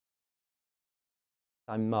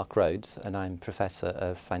I'm Mark Rhodes and I'm Professor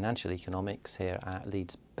of Financial Economics here at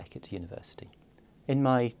Leeds Beckett University. In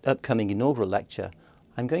my upcoming inaugural lecture,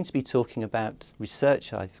 I'm going to be talking about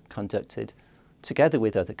research I've conducted together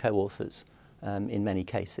with other co-authors in many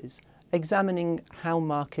cases, examining how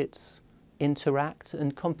markets interact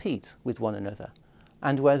and compete with one another,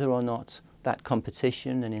 and whether or not that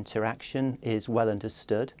competition and interaction is well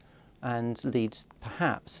understood and leads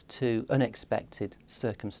perhaps to unexpected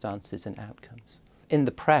circumstances and outcomes. In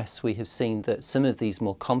the press, we have seen that some of these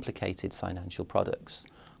more complicated financial products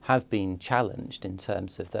have been challenged in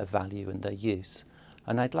terms of their value and their use.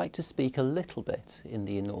 And I'd like to speak a little bit in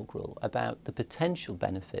the inaugural about the potential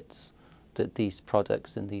benefits that these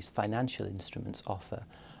products and these financial instruments offer,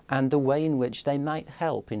 and the way in which they might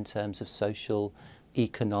help in terms of social,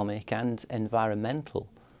 economic and environmental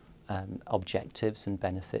objectives and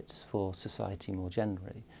benefits for society more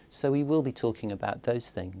generally. So we will be talking about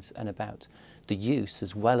those things and about the use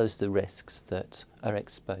as well as the risks that are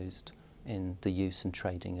exposed in the use and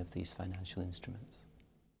trading of these financial instruments.